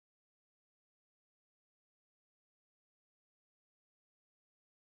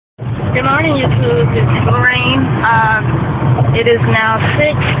Good morning, YouTube. It's Lorraine. It is now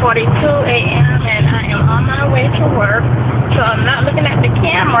 6:42 a.m. and I am on my way to work. So I'm not looking at the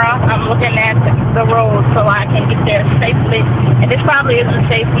camera. I'm looking at the road so I can get there safely. And this probably isn't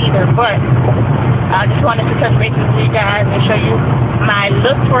safe either, but I just wanted to touch base with you guys and show you my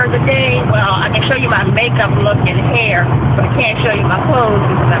look for the day. Well, I can show you my makeup look and hair, but I can't show you my clothes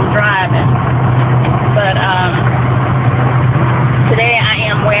because I'm driving. But today I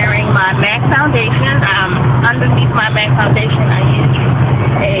am wearing my MAC foundation. Underneath my MAC foundation I use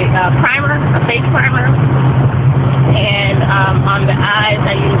a primer, a face primer, and on the eyes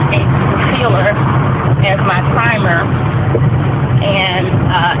I use a concealer as my primer and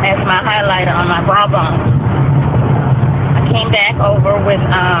as my highlighter on my brow bone. I came back over with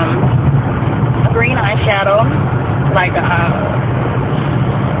a green eyeshadow, like a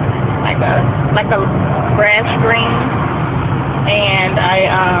grass green, and I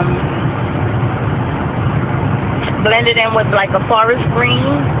blended in with like a forest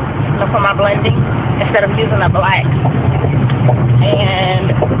green for my blending instead of using a black.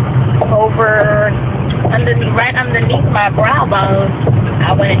 And right underneath my brow bone,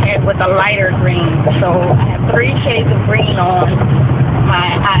 I went ahead with a lighter green. So I have 3 shades of green on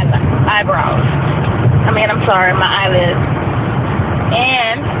my eyebrows. My eyelids.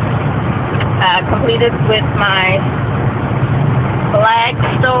 And I completed with my Black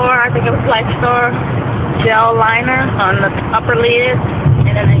Store gel liner on the upper lid,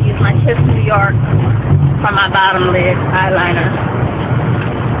 and then I use my Kiss New York for my bottom lid eyeliner.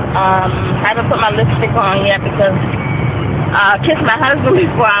 I haven't put my lipstick on yet because I kissed my husband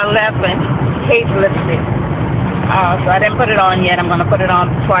before I left and he hates lipstick. So I didn't put it on yet. I'm going to put it on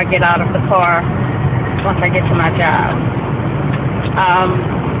before I get out of the car once I get to my job.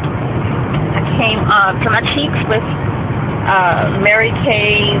 I came to my cheeks with Mary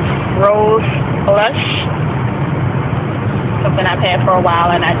Kay's Rose Blush, something I've had for a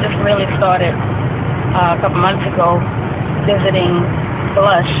while, and I just really started a couple months ago visiting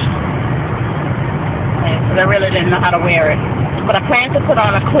blush, because I really didn't know how to wear it. But I plan to put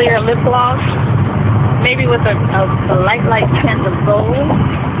on a clear lip gloss, maybe with a light tint of gold.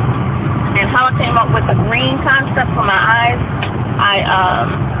 And how I came up with the green concept for my eyes, I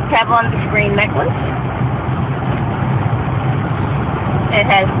have on this green necklace. It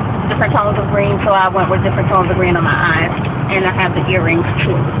has different tones of green, so I went with different tones of green on my eyes. And I have the earrings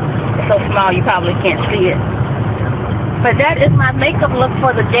too. It's so small you probably can't see it. But that is my makeup look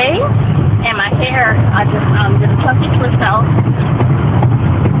for the day. And my hair, I just did a chunky twist out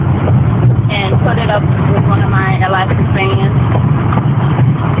and put it up with one of my elastic bands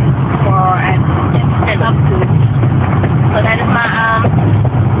for an updo. So that is my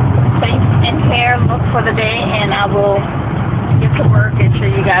face and hair look for the day, and I will get to work and show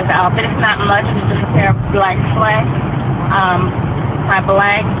you guys the outfit. It's not much, it's just a pair of black slacks, my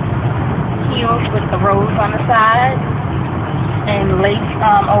black heels with the rose on the side, and lace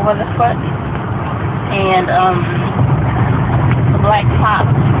over the foot, and the black top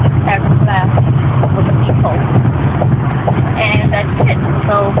has a flap with a peephole. And that's it.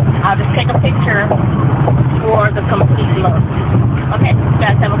 So I'll just take a picture for the complete look. Okay, you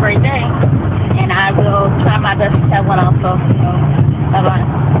guys have a great day. And I will try my best to have one also. So, bye-bye.